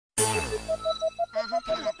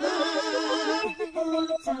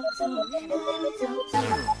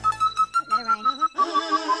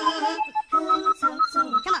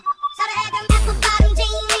Come on. So I had them apple bottom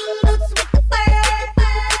jean boots with the fur.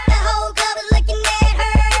 The whole club was looking at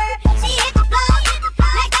her. She hit the floor.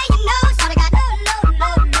 Next thing you know, shorty got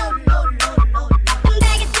low. Them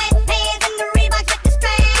baggy sweatpants and the Reeboks with the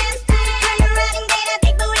strands. Turned around and gave that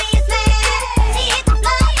big booty a slam. She hit the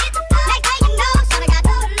floor. Next thing you know, shorty got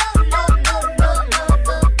low.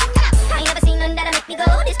 I ain't never seen none that'll make me go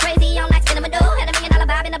this crazy all night spinning my dough. Had $1 million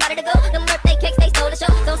vibe in the body to go. Them birthday cakes, they stole the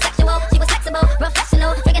show. So sexual, she was flexible,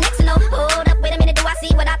 professional, drinking Xano. Hold up, wait a minute, do I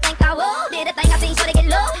see what I think I will? Did a thing I seen, sure they get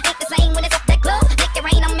low. Ain't the same when it's up that close. Make it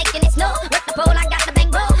rain, I'm making it snow. Work the pole, I got the bang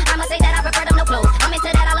bro. I'ma say that I prefer them no clothes. I'm into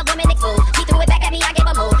that, I love women exposed. She threw it back at me, I gave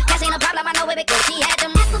her more. Cash ain't a problem, I know where it goes. She had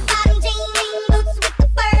them apple bottom jean boots with the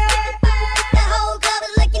fur. The whole club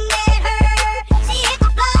was looking at her. She hit the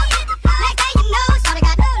floor. Next thing you know, shorty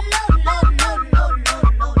got low.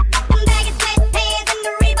 Them baggy sweatpants and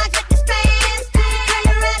the Reeboks with the strands. Turned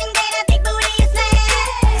around and gave that big booty a slam.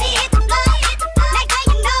 She hit the floor. Next thing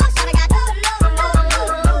you know, shorty got low.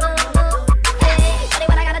 Hey, shorty,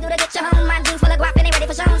 what I gotta do to get you home? My jeans full of guap and they ready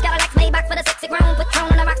for shows. Got a Lex Maybach for the sexy grown.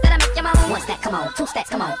 Patron on the rocks that'll make you moan. 1 stack, come on. 2 stacks,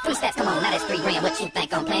 come on. 3 stacks, come on. Now that's $3 grand. What you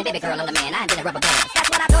think I'm playing? Baby girl, I'm the man. I ain't been a rubber band. That's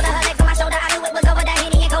what I told her.